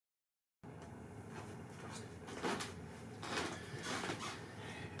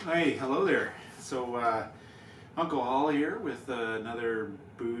Hi, hello there. So Uncle Hall here with another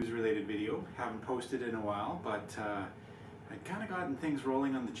booze related video. Haven't posted in a while, but I'd kind of gotten things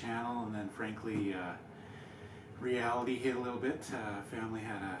rolling on the channel, and then frankly reality hit a little bit. Family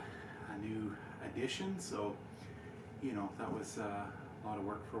had a new addition, so you know that was a lot of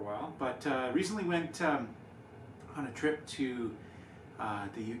work for a while. But recently went on a trip to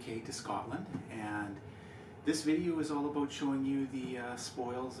the UK, to Scotland, and this video is all about showing you the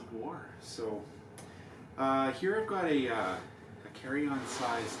spoils of war. So here I've got a carry-on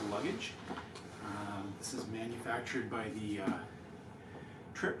sized luggage. This is manufactured by the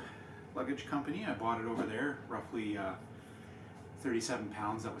Trip Luggage Company. I bought it over there, roughly 37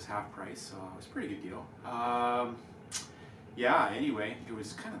 pounds. That was half price, so it was a pretty good deal. Yeah, anyway, it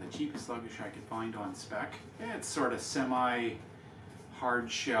was kind of the cheapest luggage I could find on spec. It's sort of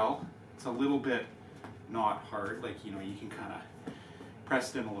semi-hard shell. It's a little bit not hard, like, you know, you can kind of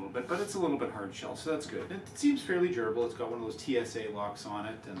press it in a little bit, but it's a little bit hard shell, so that's good. It seems fairly durable. It's got one of those TSA locks on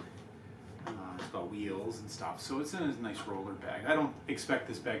it, and it's got wheels and stuff, so it's in a nice roller bag. I don't expect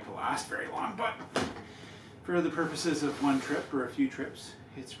this bag to last very long, but for the purposes of one trip or a few trips,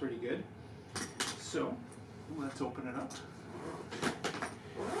 it's pretty good. So let's open it up.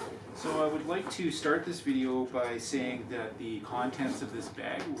 So I would like to start this video by saying that the contents of this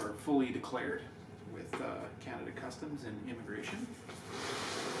bag were fully declared with Canada Customs and Immigration.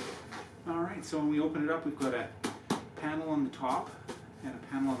 Alright, so when we open it up, we've got a panel on the top and a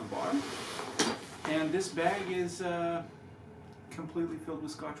panel on the bottom. And this bag is completely filled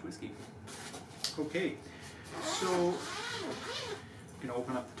with Scotch whiskey. Okay, so I'm going to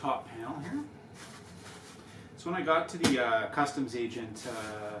open up the top panel here. So when I got to the customs agent,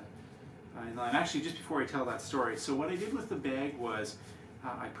 and actually just before I tell that story, so what I did with the bag was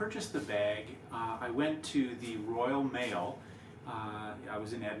I purchased the bag. I went to the Royal Mail. I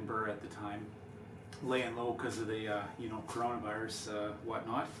was in Edinburgh at the time, laying low because of the you know, coronavirus,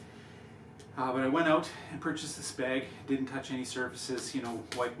 whatnot. But I went out and purchased this bag. Didn't touch any surfaces. You know,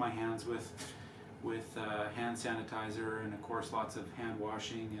 wiped my hands with hand sanitizer, and of course lots of hand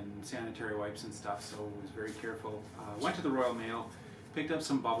washing and sanitary wipes and stuff. So I was very careful. Went to the Royal Mail, picked up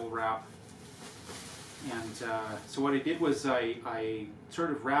some bubble wrap. And so what I did was I sort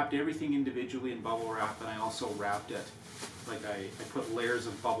of wrapped everything individually in bubble wrap, and I also wrapped it, like I put layers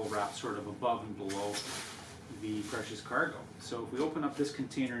of bubble wrap sort of above and below the precious cargo. So if we open up this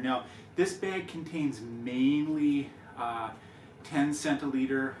container, now this bag contains mainly 10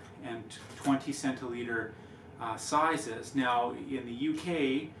 centiliter and 20 centiliter sizes. Now in the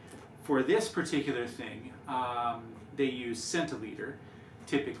UK, for this particular thing, they use centiliter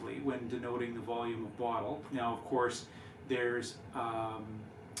typically when denoting the volume of bottle. Now of course there's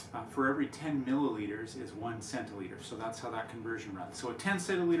for every 10 milliliters is 1 centiliter, so that's how that conversion runs. So a 10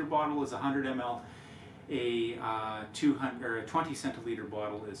 centiliter bottle is 100 ml, a 20 centiliter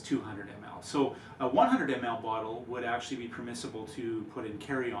bottle is 200 ml. So a 100 ml bottle would actually be permissible to put in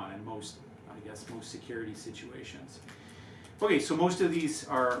carry-on in most, I guess, most security situations. Okay, so most of these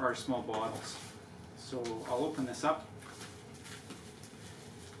are small bottles. So I'll open this up.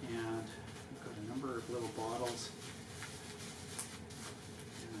 And I've got a number of little bottles,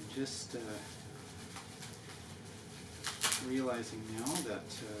 and I'm just realizing now that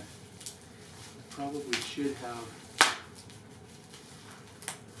I probably should have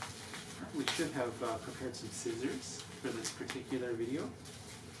prepared some scissors for this particular video.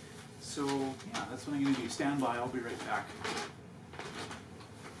 So yeah, that's what I'm going to do. Stand by, I'll be right back.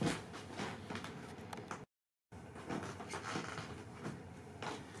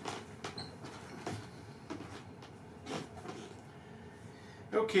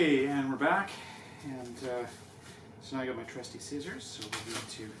 Okay, and we're back, and so now I got my trusty scissors, so we're going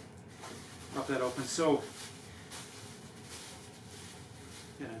to pop that open. So,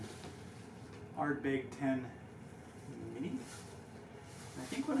 an Ardbeg 10 Mini. I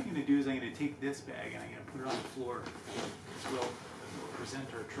think what I'm going to do is I'm going to take this bag and I'm going to put it on the floor. So we'll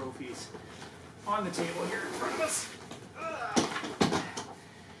present our trophies on the table here in front of us.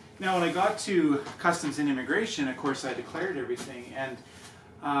 Now when I got to Customs and Immigration, of course I declared everything, and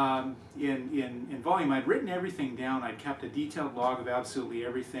in volume, I'd written everything down. I'd kept a detailed log of absolutely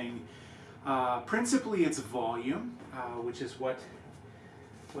everything. Principally, it's volume, which is what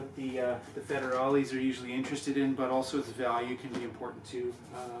the federales are usually interested in, but also its value can be important too.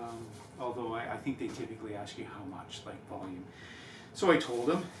 Although I think they typically ask you how much, like volume. So I told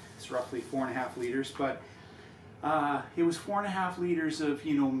them it's roughly 4.5 liters, but it was 4.5 liters of,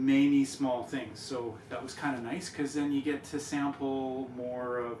 you know, many small things. So that was kind of nice, because then you get to sample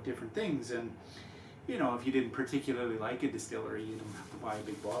more of different things. And you know, if you didn't particularly like a distillery, you don't have to buy a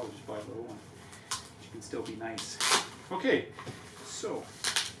big bottle, just buy a little one. Which can still be nice. Okay, so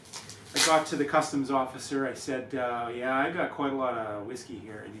I got to the customs officer. I said, yeah, I got quite a lot of whiskey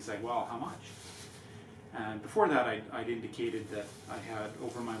here. And he's like, well, how much? And before that, I'd indicated that I had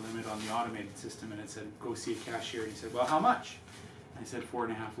over my limit on the automated system, and it said, go see a cashier. And he said, well, how much? And I said,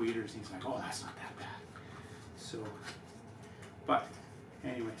 4.5 liters. And he's like, oh, that's not that bad. So, but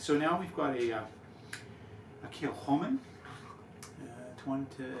anyway, so now we've got a Kilchoman.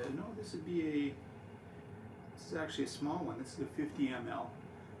 This would be this is actually a small one. This is a 50 ml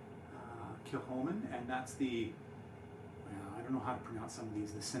Kilchoman, and that's the, I don't know how to pronounce some of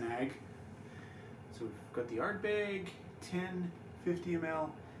these, the Sinag. So we've got the Ardbeg, tin, 50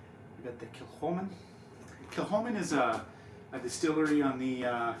 ml. We've got the Kilchoman. Kilchoman is a distillery on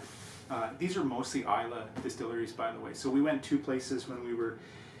the, these are mostly Islay distilleries, by the way. So we went 2 places when we were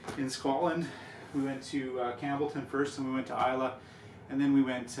in Scotland. We went to Campbellton first, and we went to Islay, and then we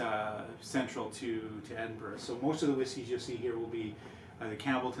went central to Edinburgh. So most of the whiskeys you'll see here will be the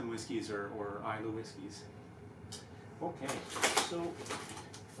Campbellton whiskies or Islay whiskies. Okay, so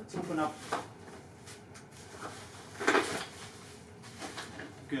let's open up.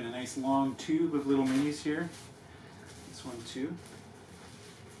 Got a nice long tube of little minis here. This one too.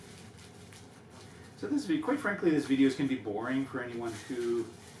 So this video, quite frankly, this video is going to be boring for anyone who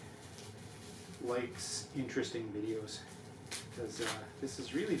likes interesting videos, because this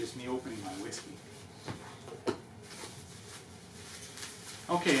is really just me opening my whiskey.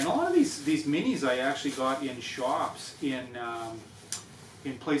 Okay, and a lot of these minis I actually got in shops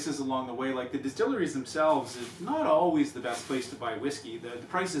in places along the way. Like the distilleries themselves is not always the best place to buy whiskey. The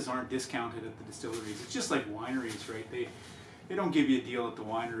prices aren't discounted at the distilleries. It's just like wineries, right? They don't give you a deal at the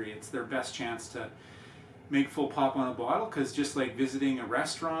winery. It's their best chance to make full pop on a bottle, because just like visiting a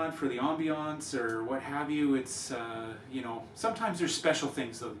restaurant for the ambiance or what have you, it's you know, sometimes there's special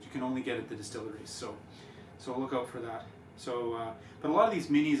things though that you can only get at the distilleries. So look out for that. So but a lot of these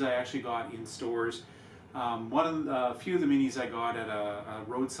minis I actually got in stores. A few of the minis I got at a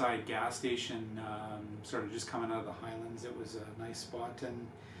roadside gas station, sort of just coming out of the Highlands. It was a nice spot, and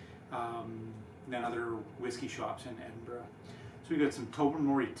then other whiskey shops in Edinburgh. So we got some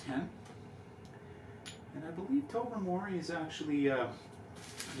Tobermory 10, and I believe Tobermory is actually a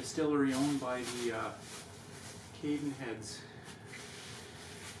distillery owned by the Cadenheads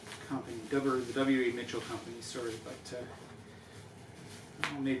company, the W.A. Mitchell company. Sorry, but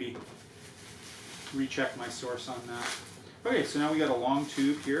I'll maybe recheck my source on that. Okay, so now we got a long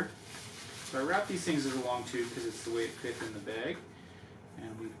tube here. So I wrap these things as a long tube because it's the way it fits in the bag.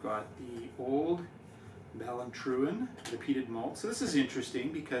 And we've got the old Ballantrae, the peated malt. So this is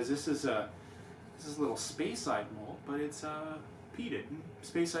interesting because this is a little Speyside malt, but it's peated.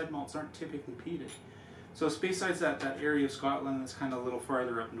 Speyside malts aren't typically peated. So Speyside's that area of Scotland that's kind of a little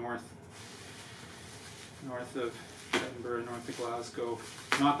farther up north of Edinburgh, north of Glasgow,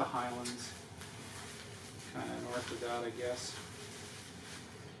 not the Highlands. Kind of north of that, I guess.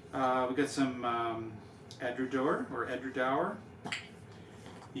 We got some Edredour.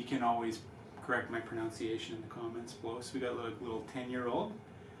 You can always correct my pronunciation in the comments below. So we got a little 10-year-old.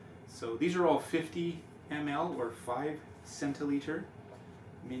 So these are all 50 ml or 5 centiliter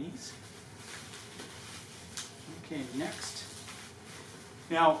minis. Okay, next.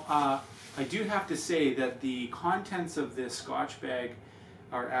 Now, I do have to say that the contents of this Scotch bag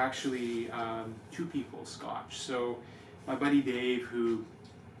are actually 2 people's Scotch. So my buddy Dave, who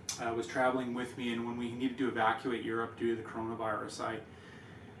was traveling with me, and when we needed to evacuate Europe due to the coronavirus,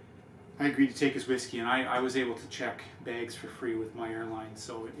 I agreed to take his whiskey, and I was able to check bags for free with my airline,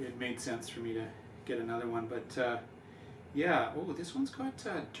 so it made sense for me to get another one. But yeah, oh, this one's got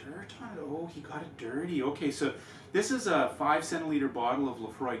dirt on it. Oh, he got it dirty. Okay, so this is a 5 centiliter bottle of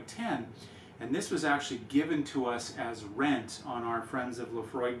Lefroy 10. And this was actually given to us as rent on our Friends of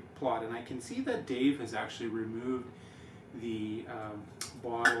Lefroy plot. And I can see that Dave has actually removed the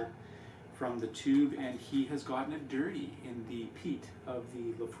bottle from the tube, and he has gotten it dirty in the peat of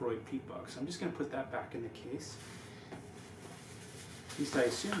the Lefroy peat bog. So I'm just going to put that back in the case. At least I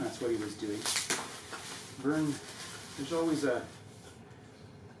assume that's what he was doing. Vern, there's always an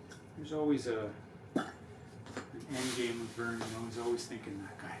end game with Vern. You know, he's always thinking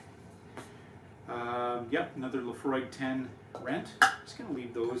that guy. Yep, another Lefroy 10 rent. Just going to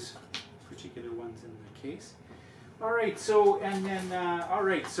leave those particular ones in the case. All right, so, and then, all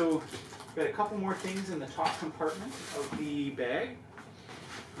right, so got a couple more things in the top compartment of the bag.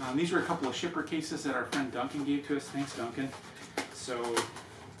 These were a couple of shipper cases that our friend Duncan gave to us. Thanks, Duncan. So,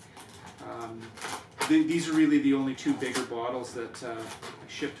 these are really the only 2 bigger bottles that I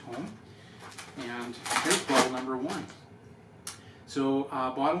shipped home. And here's bottle number 1. So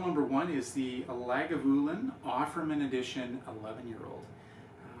bottle number 1 is the Lagavulin Offerman Edition 11-year-old.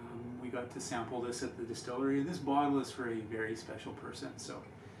 We got to sample this at the distillery. This bottle is for a very special person. So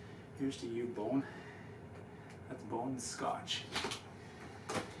here's to you, Bone. That's Bone's Scotch.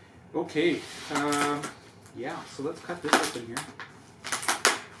 Okay, yeah, so let's cut this open here.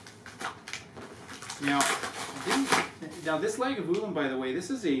 Now this Lagavulin, by the way, this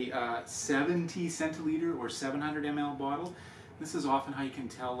is a 70 centiliter or 700 ml bottle. This is often how you can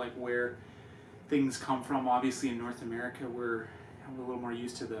tell like where things come from. Obviously in North America we're a little more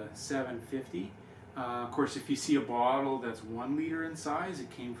used to the 750. Of course, if you see a bottle that's 1 liter in size, it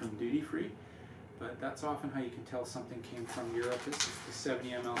came from duty free. But that's often how you can tell something came from Europe. This is the 70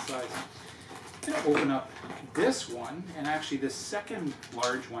 ml size. I'm going to open up this one, and actually this second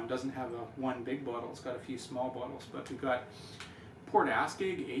large one doesn't have one big bottle. It's got a few small bottles, but we've got Port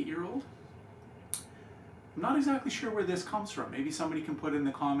Ascag 8-year-old. I'm not exactly sure where this comes from. Maybe somebody can put in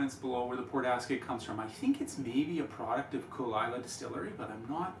the comments below where the Port Ascag comes from. I think it's maybe a product of Coolila Distillery, but I'm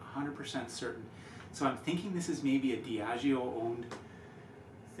not 100% certain. So I'm thinking this is maybe a Diageo-owned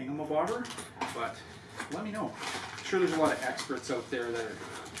thingamabobber, but let me know. I'm sure there's a lot of experts out there that are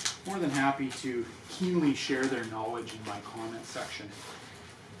more than happy to keenly share their knowledge in my comment section.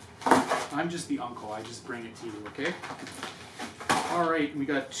 I'm just the uncle, I just bring it to you, okay? Alright, we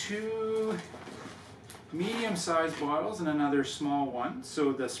got 2 medium-sized bottles and another small one.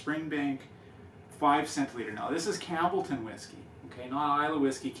 So the Springbank 5 centiliter. Now this is Campbellton whiskey, okay? Not Isla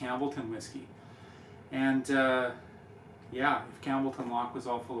whiskey, Campbellton whiskey. And yeah, if Campbellton Lock was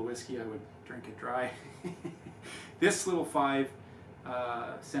all full of whiskey, I would drink it dry. This little 5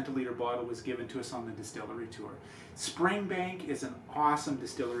 centiliter bottle was given to us on the distillery tour. Springbank is an awesome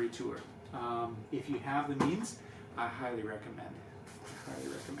distillery tour. If you have the means, I highly recommend. Highly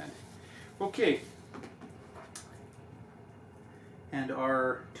recommend. Okay. And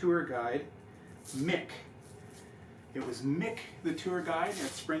our tour guide, Mick. It was Mick, the tour guide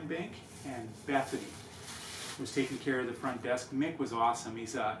at Springbank, and Bethany was taking care of the front desk. Mick was awesome.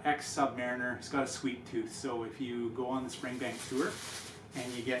 He's an ex-submariner. He's got a sweet tooth. So if you go on the Springbank tour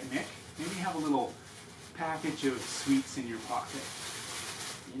and you get Mick, maybe have a little package of sweets in your pocket.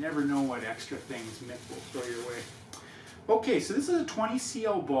 You never know what extra things Mick will throw your way. Okay, so this is a 20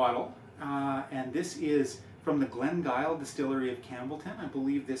 cl bottle, and this is from the Glengyle Distillery of Campbellton. I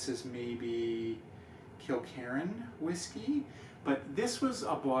believe this is maybe Kilkerran whiskey. But this was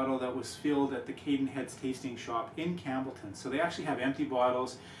a bottle that was filled at the Cadenhead's Tasting Shop in Campbellton. So they actually have empty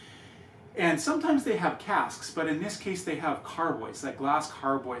bottles. And sometimes they have casks, but in this case they have carboys, like glass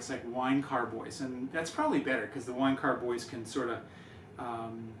carboys, like wine carboys. And that's probably better because the wine carboys can sort of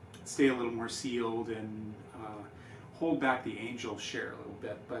stay a little more sealed and hold back the angel share a little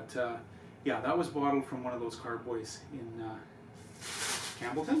bit. But yeah, that was bottled from one of those carboys in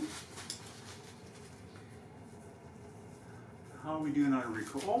Campbellton. How are we doing on a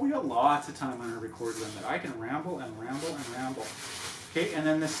record? Oh, we got lots of time on our record limit. I can ramble and ramble and ramble. Okay, and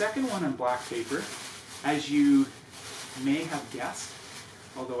then the second one in black paper, as you may have guessed,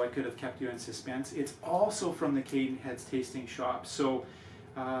 although I could have kept you in suspense, it's also from the Cadenhead's Tasting Shop. So,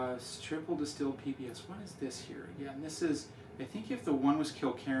 triple distilled PBS. What is this here? Yeah, and this is, I think if the one was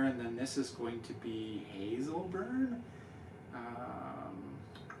Kilkerran, then this is going to be Hazelburn?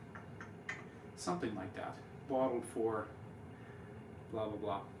 Something like that. Bottled for blah blah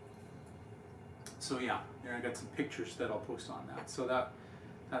blah. So yeah, there I got some pictures that I'll post on that. So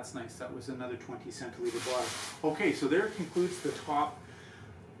that's nice. That was another 20 centiliter bottle. Okay, so there concludes the top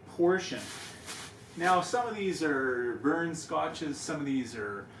portion. Now some of these are Vern scotches, some of these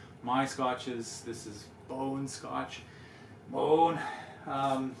are my scotches. This is Bone Scotch. Bone.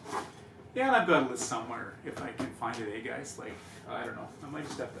 Yeah, and I've got a list somewhere if I can find it, eh guys? Like, I don't know. I might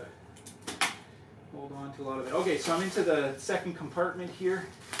just have to hold on to a lot of it. Okay, so I'm into the second compartment here.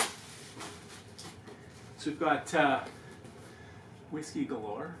 So we've got whiskey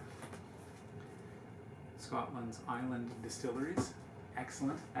galore. Scotland's Island Distilleries.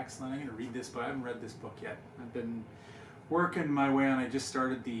 Excellent, excellent. I'm going to read this, but I haven't read this book yet. I've been working my way on. I just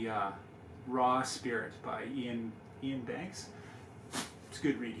started the Raw Spirit by Ian Banks. It's a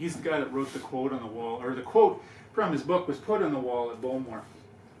good read. He's the guy that wrote the quote on the wall, or the quote from his book was put on the wall at Bowmore.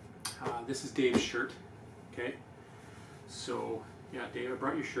 This is Dave's shirt, okay? So, yeah, Dave, I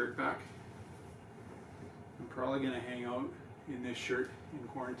brought your shirt back. I'm probably going to hang out in this shirt in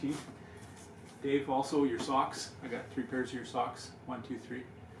quarantine. Dave, also your socks. I got 3 pairs of your socks. 1, 2, 3.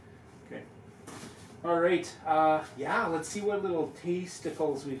 Okay. All right. Yeah, let's see what little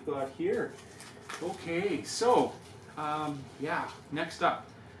tasticles we've got here. Okay, so, yeah, next up.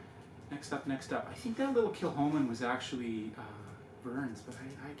 Next up. I think that little Kilchoman was actually Vern's, but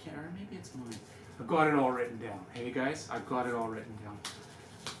I can't, or maybe it's mine. I've got it all written down. Hey guys, I've got it all written down.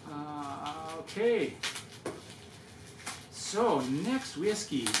 Okay. So, next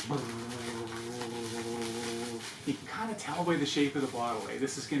whiskey. You can kind of tell by the shape of the bottle. Eh?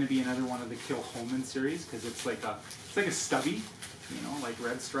 This is going to be another one of the Kilchoman series because it's like a stubby, you know, like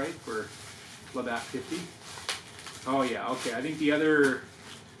Red Stripe or Labatt 50. Oh yeah, okay. I think the other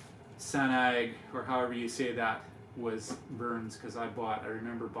Sanag, or however you say that, was Vern's because I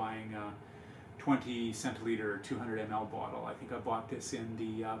remember buying a 20 centiliter 200 ml bottle. I think I bought this in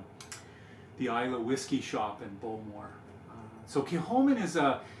the Isla whiskey shop in Bullmore. So Kilchoman is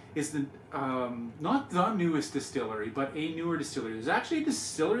the not the newest distillery, but a newer distillery. There's actually a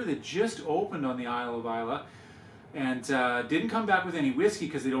distillery that just opened on the Isle of Isla and didn't come back with any whiskey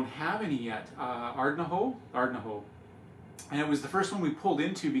because they don't have any yet. Ardnahoe. And it was the first one we pulled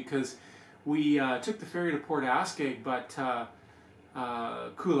into because we took the ferry to Port Askeg, but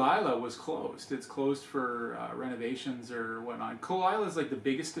Cool Isla was closed. It's closed for renovations or whatnot. Cool Isla is like the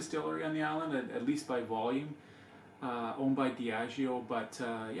biggest distillery on the island, at least by volume, owned by Diageo. But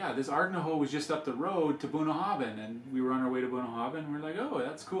yeah, this Ardnahoe was just up the road to Bunnahabhain, and we were on our way to Bunnahabhain, and we're like, oh,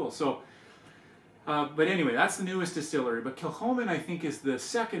 that's cool. So, but anyway, that's the newest distillery. But Kilchoman, I think, is the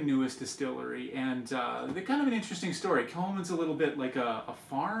second newest distillery, and they're kind of an interesting story. Kilchoman's a little bit like a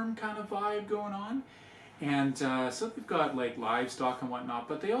farm kind of vibe going on. And so they've got like livestock and whatnot,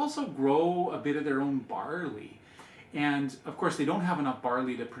 but they also grow a bit of their own barley. And of course they don't have enough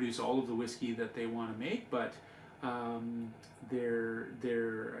barley to produce all of the whiskey that they want to make, but I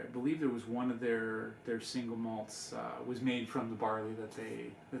believe there was one of their single malts was made from the barley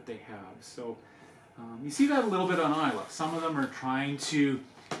that they have. So you see that a little bit on Isla. Some of them are trying to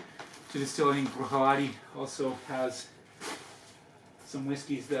distill. I think Bruichladdich also has some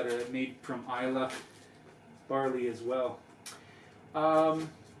whiskeys that are made from Isla barley as well.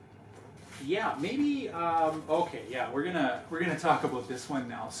 Yeah, maybe. Okay, yeah, we're gonna talk about this one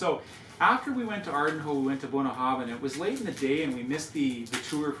now. So after we went to Ardnahoe, we went to Bunnahabhain. It was late in the day, and we missed the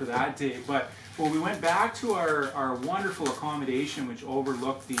tour for that day. But when we went back to our wonderful accommodation, which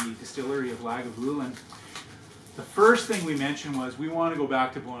overlooked the distillery of Lagavulin, the first thing we mentioned was we want to go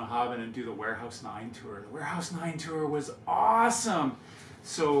back to Bunnahabhain and do the Warehouse 9 tour. The Warehouse 9 tour was awesome.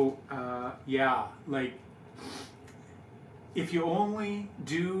 So yeah, like, if you only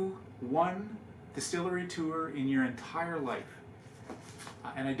do one distillery tour in your entire life,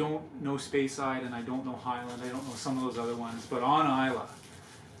 and I don't know Speyside and I don't know Highland, I don't know some of those other ones, but on Isla,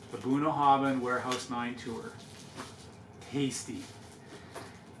 the Bunnahabhain Warehouse 9 tour, tasty.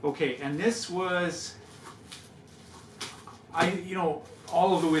 Okay, and this was,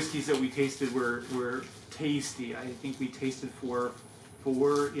 all of the whiskeys that we tasted were tasty. I think we tasted four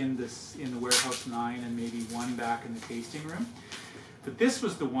in the Warehouse 9 and maybe one back in the tasting room. But this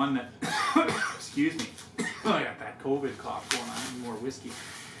was the one that, excuse me, I got that COVID cough going on, I need more whiskey.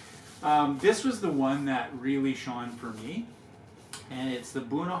 This was the one that really shone for me, and it's the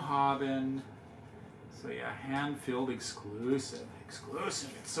Bunnahabhain, so yeah, hand-filled exclusive. It's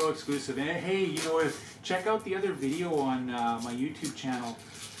so exclusive. And hey, check out the other video on my YouTube channel,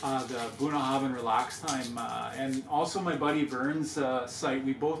 the Bunnahabhain Relax Time, and also my buddy Vern's site.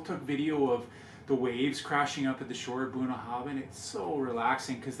 We both took video of the waves crashing up at the shore of Bunnahabhain. It's so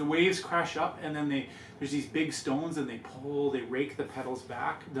relaxing because the waves crash up, and then there's these big stones, and they rake the pebbles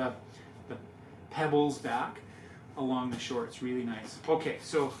back along the shore. It's really nice. Okay,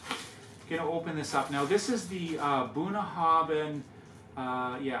 so I'm gonna open this up now. This is the Bunnahabhain,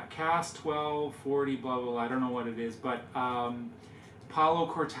 Cask 1240, blah blah blah. I don't know what it is, but Palo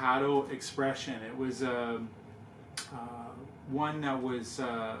Cortado expression. It was one that was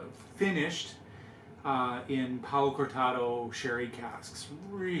finished in Palo Cortado sherry casks.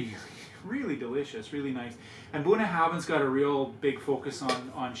 Really, really delicious, really nice. And Bunnahabhain's got a real big focus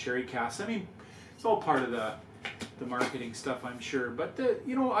on sherry casks. I mean, it's all part of the marketing stuff, I'm sure. But I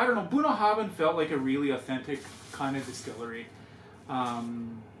don't know. Bunnahabhain felt like a really authentic kind of distillery.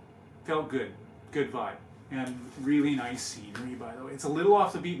 Felt good vibe. And really nice scenery, by the way. It's a little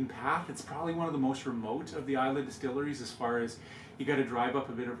off the beaten path. It's probably one of the most remote of the Isla distilleries as far as you got to drive up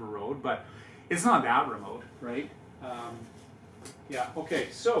a bit of a road, but it's not that remote, right? Yeah, okay,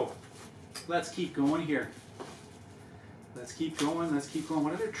 so let's keep going here. Let's keep going.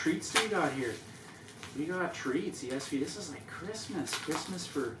 What other treats do we got here? We got treats, yes, this is like Christmas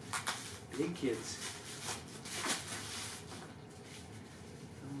for big kids.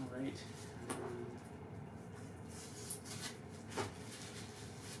 All right.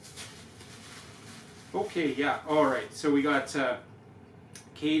 Okay, yeah, all right. So we got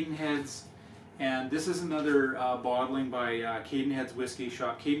Cadenhead's, and this is another bottling by Cadenhead's Whiskey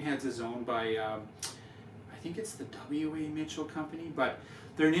Shop. Cadenhead's is owned by, I think it's the W.A. Mitchell Company, but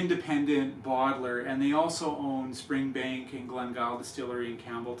they're an independent bottler, and they also own Springbank and Glengyle Distillery in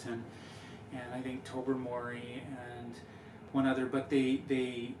Campbellton, and I think Tobermory and one other. But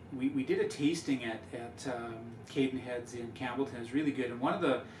we did a tasting at Cadenhead's in Campbellton. It was really good, and one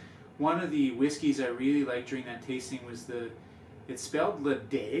of the whiskeys I really liked during that tasting was it's spelled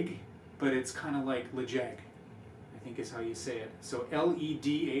Ledag, but it's kind of like Ledag, I think is how you say it. So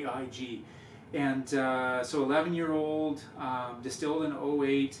Ledaig. And so 11-year-old, distilled in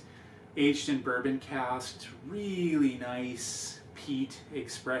 08, aged in bourbon cask. Really nice peat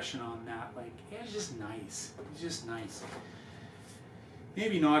expression on that. Like, it's just nice. It's just nice.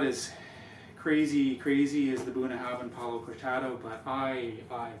 Maybe not as crazy as the Bunnahabhain Palo Cortado, but I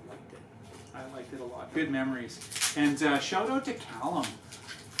liked it. I liked it a lot. Good memories. And shout out to Callum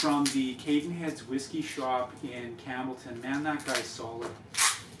from the Cadenhead's Whiskey Shop in Campbellton. Man, that guy's solid.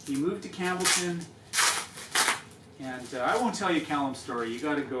 He moved to Campbellton, and I won't tell you Callum's story. You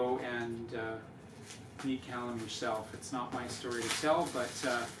got to go and meet Callum yourself. It's not my story to tell, but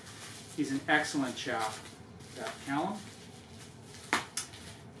he's an excellent chap, Callum.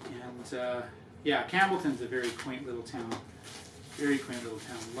 And yeah, Campbellton's a very quaint little town. Very quaint little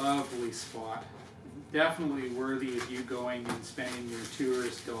town. Lovely spot. Definitely worthy of you going and spending your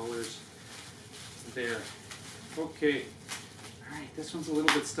tourist dollars there. Okay. Alright, this one's a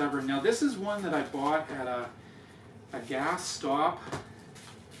little bit stubborn. Now this is one that I bought at a gas stop.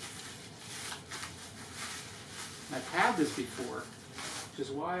 I've had this before, which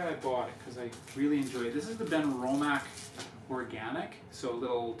is why I bought it, because I really enjoy it. This is the Ben Romack Organic, so a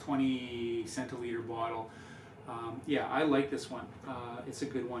little 20 centiliter bottle. Yeah, I like this one. It's a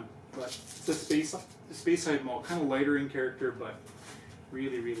good one, but it's a Speyside malt, kind of lighter in character, but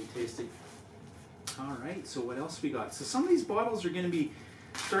really, really tasty. All right, so what else we got? So some of these bottles are going to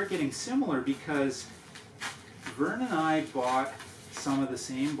start getting similar, because Vern and I bought some of the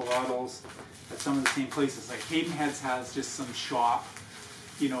same bottles at some of the same places. Like Cadenhead's has just some shop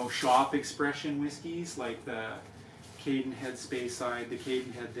expression whiskeys, like the Cadenhead Speyside, the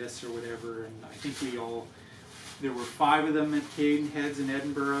Cadenhead this or whatever, and I think there were 5 of them at Cadenhead's in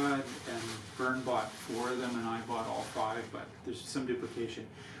Edinburgh, and Vern bought 4 of them, and I bought all 5, but there's some duplication.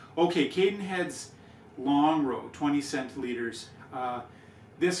 Okay, Cadenhead's Long Row, 20 centiliters.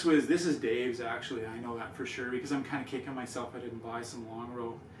 This is Dave's, actually. I know that for sure, because I'm kind of kicking myself I didn't buy some Long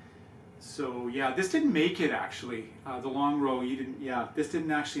Row. So yeah, this didn't make it, actually. The Long Row, this didn't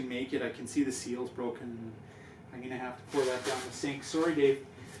actually make it. I can see the seal's broken. I'm going to have to pour that down the sink. Sorry, Dave.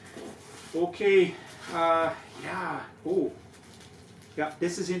 Okay, yeah. Oh, yeah,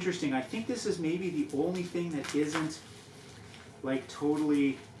 this is interesting. I think this is maybe the only thing that isn't like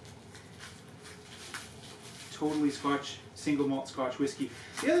totally Scotch, single malt Scotch whiskey.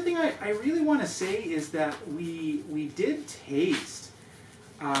 The other thing I really want to say is that we did taste,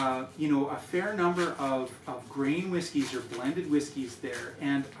 a fair number of grain whiskeys or blended whiskeys there,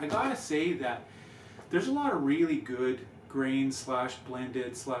 and I gotta say that there's a lot of really good grain /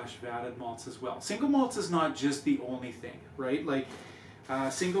 blended / vatted malts as well. Single malts is not just the only thing, right? Like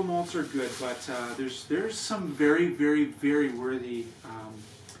single malts are good, but there's some very, very, very worthy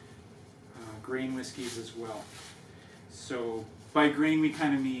grain whiskeys as well. So by grain we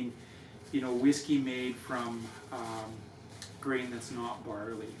kind of mean, whiskey made from grain that's not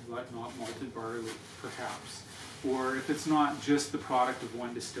barley, not malted barley, perhaps. Or if it's not just the product of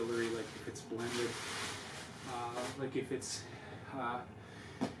one distillery, like if it's blended, like if it's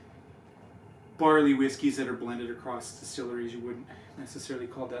barley whiskeys that are blended across distilleries, you wouldn't necessarily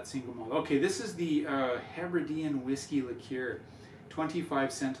call that single malt. Okay, this is the Hebridean whiskey liqueur, 25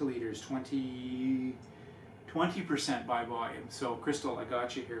 centiliters, 20% by volume. So Crystal, I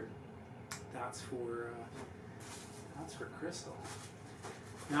got you here. That's for Crystal.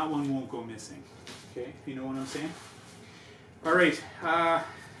 That one won't go missing. Okay, if you know what I'm saying. All right.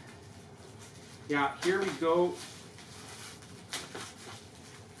 Yeah, here we go.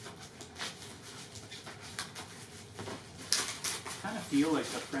 Kind of feel like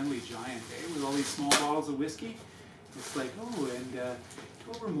a friendly giant, eh? With all these small bottles of whiskey. It's like, oh, and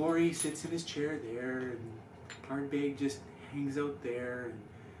Tobermory sits in his chair there, and Hardbake just hangs out there, and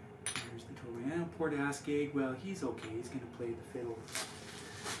there's the Tobermory. And Port Ascade, well, he's okay. He's going to play the fiddle.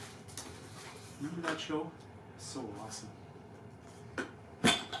 Remember that show? So awesome.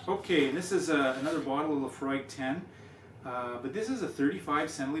 Okay, this is another bottle of Lafroig 10, but this is a 35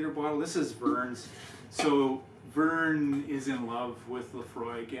 centiliter bottle. This is Vern's. So Vern is in love with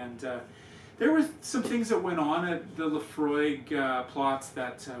Lafroig, and there were some things that went on at the Laphroaig plots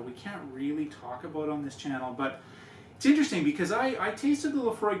that we can't really talk about on this channel, but it's interesting because I tasted the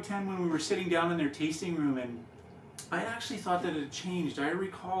Laphroaig 10 when we were sitting down in their tasting room, and I actually thought that it had changed. I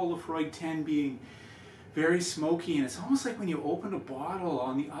recall Laphroaig 10 being very smoky, and it's almost like when you opened a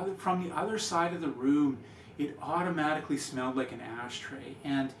bottle from the other side of the room, it automatically smelled like an ashtray,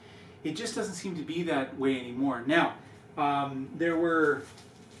 and it just doesn't seem to be that way anymore. Now,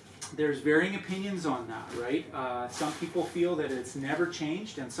 there's varying opinions on that, right? Some people feel that it's never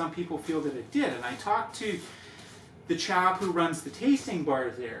changed, and some people feel that it did. And I talked to the chap who runs the tasting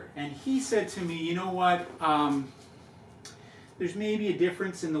bar there, and he said to me, you know what, there's maybe a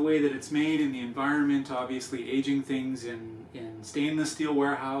difference in the way that it's made in the environment, obviously aging things in stainless steel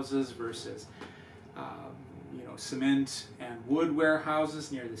warehouses versus cement and wood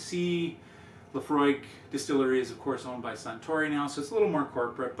warehouses near the sea. Laphroaig Distillery is of course owned by Suntory now, so it's a little more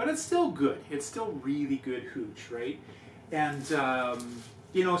corporate, but it's still good. It's still really good hooch, right? And so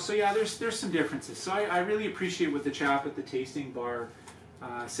yeah, there's some differences. So I really appreciate what the chap at the tasting bar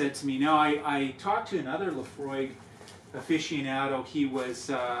said to me. Now I talked to another Laphroaig aficionado. He was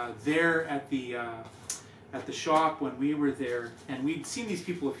there at the shop when we were there, and we'd seen these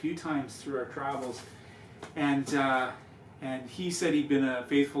people a few times through our travels, and he said he'd been a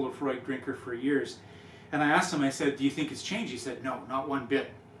faithful Laphroaig drinker for years. And I asked him, I said, do you think it's changed? He said, no, not one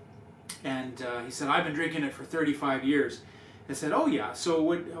bit. And he said, I've been drinking it for 35 years. I said, oh yeah, so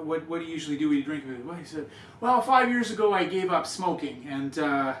what do you usually do when you drink it? Well, he said, well, 5 years ago I gave up smoking, and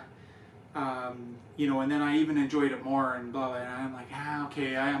and then I even enjoyed it more, and blah, blah. And I'm like,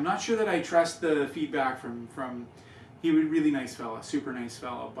 okay, I'm not sure that I trust the feedback from he was a really nice fella, super nice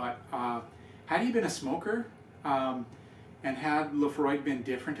fella, but had he been a smoker, and had Laphroaig been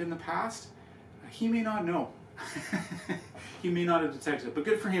different in the past, he may not know. He may not have detected it, but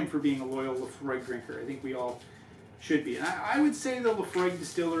good for him for being a loyal Laphroaig drinker. I think we all should be. And I would say the Laphroaig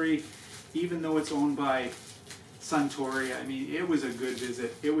Distillery, even though it's owned by Suntory, I mean, it was a good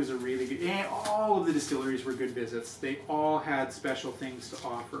visit. It was a really good, and all of the distilleries were good visits. They all had special things to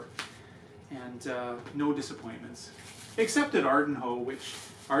offer, and no disappointments. Except at Ardnahoe, which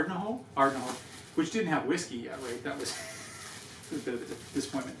didn't have whiskey yet, right? That was a bit of a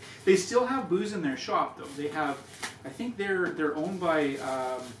disappointment. They still have booze in their shop, though. They have, I think they're owned by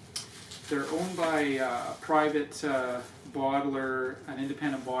a private bottler, an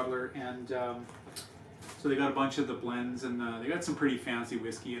independent bottler, and so they got a bunch of the blends, and they got some pretty fancy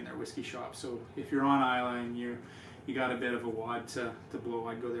whiskey in their whiskey shop. So if you're on Isla and you got a bit of a wad to blow,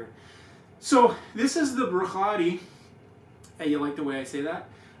 I'd go there. So this is the Bruichladdich. Hey, you like the way I say that?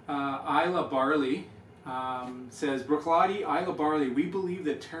 Isla Barley says, Bruichladdich, Isla Barley, we believe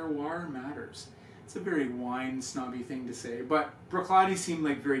that terroir matters. It's a very wine snobby thing to say, but Bruichladdich seemed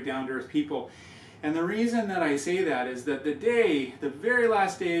like very down-to-earth people. And the reason that I say that is that the very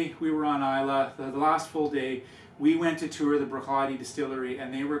last day we were on Isla, the last full day, we went to tour the Bruichladdich distillery,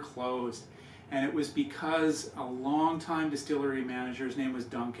 and they were closed. And it was because a long-time distillery manager, his name was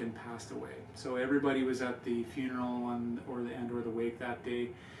Duncan, passed away. So everybody was at the funeral or the wake that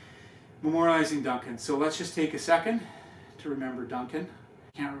day, memorializing Duncan. So let's just take a second to remember Duncan.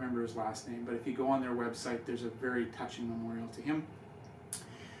 I can't remember his last name, but if you go on their website, there's a very touching memorial to him.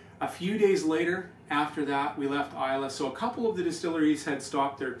 A few days later, after that, we left Isla. So a couple of the distilleries had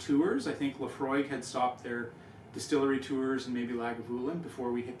stopped their tours. I think Laphroaig had stopped their distillery tours, and maybe Lagavulin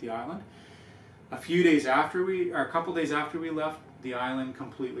before we hit the island. A couple days after we left, the island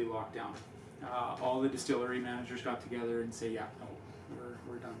completely locked down. All the distillery managers got together and said, yeah, no,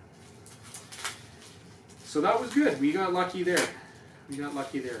 we're done. So that was good. We got lucky there.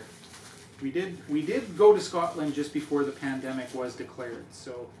 We did go to Scotland just before the pandemic was declared,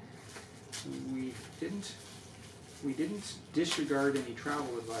 so we didn't disregard any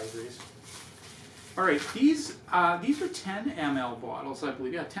travel advisories. All right, these are 10 ml bottles, I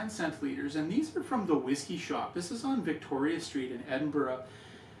believe. Yeah, 10 centiliters, and these are from the Whiskey Shop. This is on Victoria Street in Edinburgh.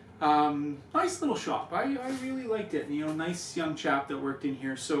 Nice little shop. I really liked it. Nice young chap that worked in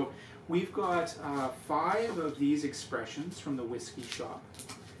here. So we've got 5 of these expressions from the Whiskey Shop,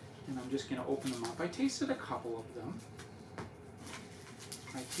 and I'm just going to open them up. I tasted a couple of them.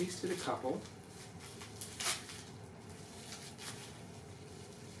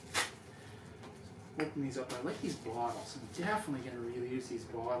 Open these up. I like these bottles. I'm definitely going to really use these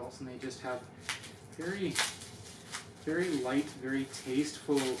bottles, and they just have very, very light, very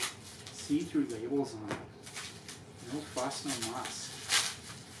tasteful see-through labels on them. No fuss, no muss.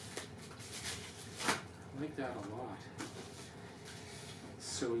 I like that a lot.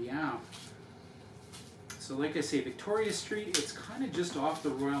 So yeah. So So like I say, Victoria Street, it's kind of just off the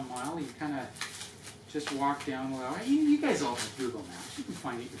Royal Mile. You kind of just walk down. Well, you guys all have Google Maps. You can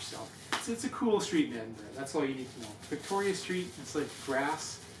find it yourself. It's a cool street in Edinburgh. That's all you need to know. Victoria Street, it's like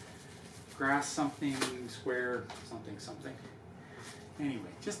grass something, square, something, something. Anyway,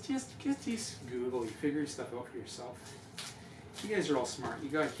 just Google. You figure stuff out for yourself. You guys are all smart. You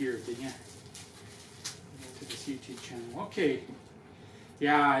got here, didn't you? To this YouTube channel. Okay.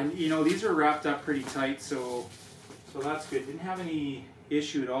 Yeah, and you know, these are wrapped up pretty tight, so that's good. Didn't have any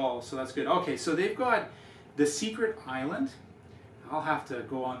issue at all, so that's good. Okay, so they've got the Secret Island. I'll have to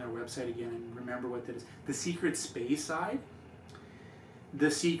go on their website again and remember what that is. The Secret Speyside,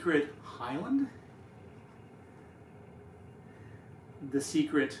 the Secret Highland, the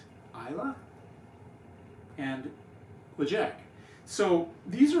Secret Isla, and Lejeune. So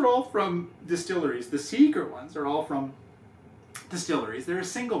these are all from distilleries. The secret ones are all from distilleries. They're a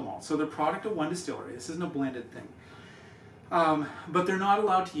single malt, so they're product of one distillery. This isn't a blended thing. But they're not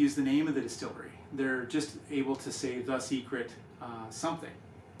allowed to use the name of the distillery. They're just able to say the secret something.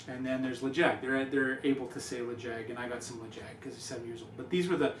 And then there's Lejeune. They're able to say Lejeune, and I got some Lejeune because he's 7 years old. But these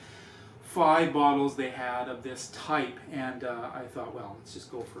were the 5 bottles they had of this type, and I thought, well, let's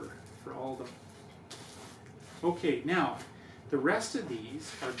just go for all of them. Okay, now the rest of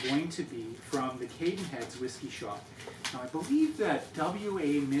these are going to be from the Cadenheads Whiskey Shop. Now I believe that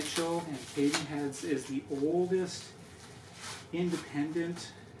W.A. Mitchell and Cadenheads is the oldest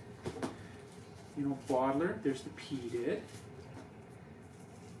independent, you know, bottler. There's the peated.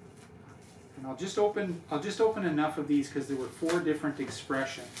 And I'll just open enough of these because there were 4 different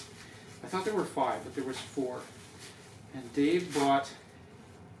expressions. I thought there were 5, but there was 4. And Dave bought,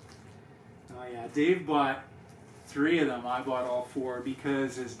 oh yeah, Dave bought 3 of them. I bought all 4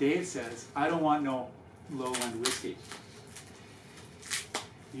 because, as Dave says, I don't want no lowland whiskey.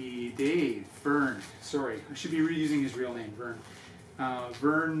 Vern, sorry, I should be reusing his real name, Vern.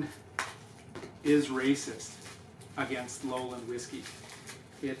 Vern is racist against lowland whiskey.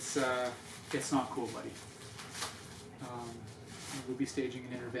 It's not cool, buddy. We'll be staging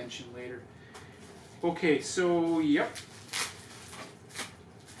an intervention later. Okay, so yep.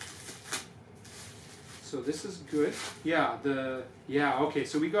 So this is good. Yeah, okay,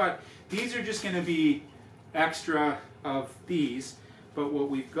 so we got, these are just going to be extra of these, but what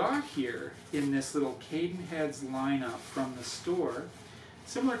we've got here in this little Cadenheads lineup from the store,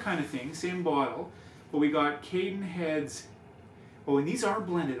 similar kind of thing, same bottle, but we got Cadenheads, oh, and these are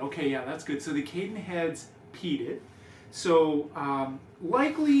blended. Okay, yeah, that's good. So the Cadenheads peated. So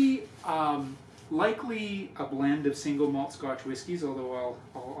likely a blend of single malt Scotch whiskies, although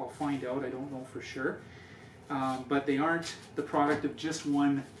I'll find out. I don't know for sure. But they aren't the product of just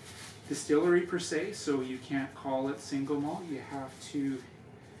one distillery per se, so you can't call it single malt. You have to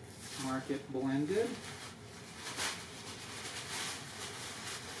mark it blended.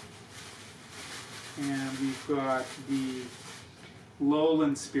 And we've got the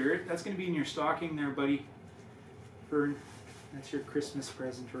Lowland Spirit. That's going to be in your stocking there, buddy. Vern, that's your Christmas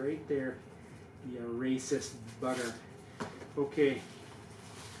present right there. You racist bugger. Okay.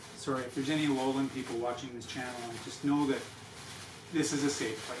 Sorry, if there's any Lowland people watching this channel, just know that this is a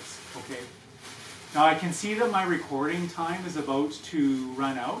safe place, okay? Now I can see that my recording time is about to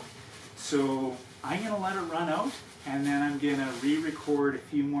run out, so I'm going to let it run out, and then I'm going to re-record a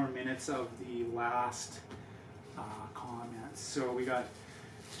few more minutes of the last comments. So we got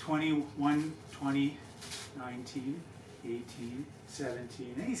 21, 20, 19, 18,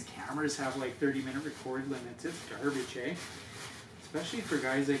 17. And these cameras have like 30-minute record limits. It's garbage, eh? Especially for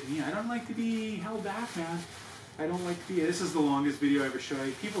guys like me. I don't like to be held back, man. I don't like to be. This is the longest video I ever showed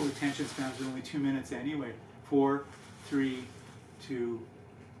you. People's attention spans are only 2 minutes anyway. 4, 3, 2,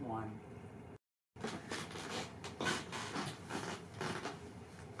 1.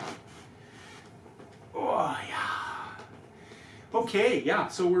 Oh, yeah. Okay, yeah,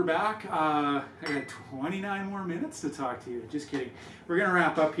 so we're back. I got 29 more minutes to talk to you. Just kidding. We're going to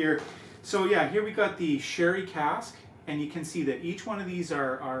wrap up here. So, yeah, here we got the sherry cask. And you can see that each one of these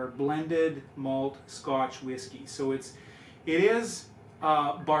are blended malt Scotch whiskey. So it is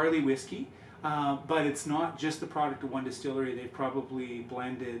barley whiskey, but it's not just the product of one distillery. They've probably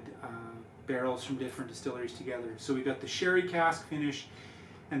blended barrels from different distilleries together. So we got the sherry cask finish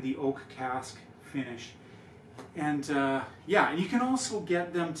and the oak cask finish. And yeah, and you can also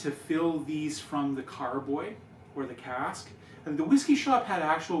get them to fill these from the carboy or the cask. And the whiskey shop had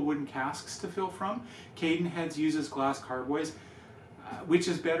actual wooden casks to fill from. Cadenheads uses glass carboys, which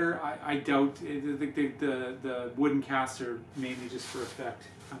is better. I doubt the wooden casks are mainly just for effect.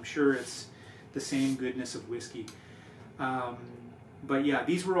 I'm sure it's the same goodness of whiskey. But yeah,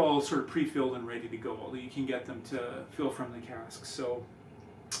 these were all sort of pre-filled and ready to go. You can get them to fill from the cask. So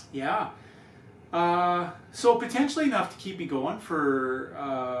yeah. So potentially enough to keep me going for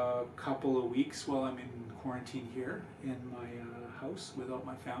a couple of weeks while I'm in quarantine here in my house without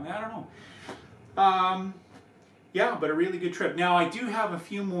my family. I don't know. Yeah, but a really good trip. Now I do have a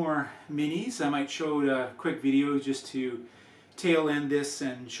few more minis. I might show a quick video just to tail end this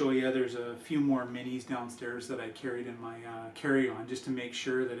and show you. There's a few more minis downstairs that I carried in my carry-on just to make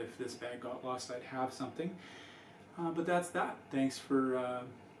sure that if this bag got lost, I'd have something. But that's that. Thanks for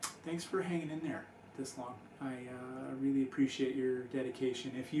hanging in there this long. I really appreciate your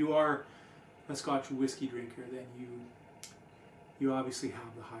dedication. If you are a Scotch whiskey drinker, then you obviously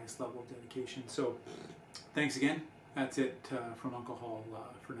have the highest level of dedication. So thanks again. That's it from Uncle Hall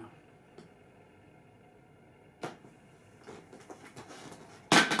for now.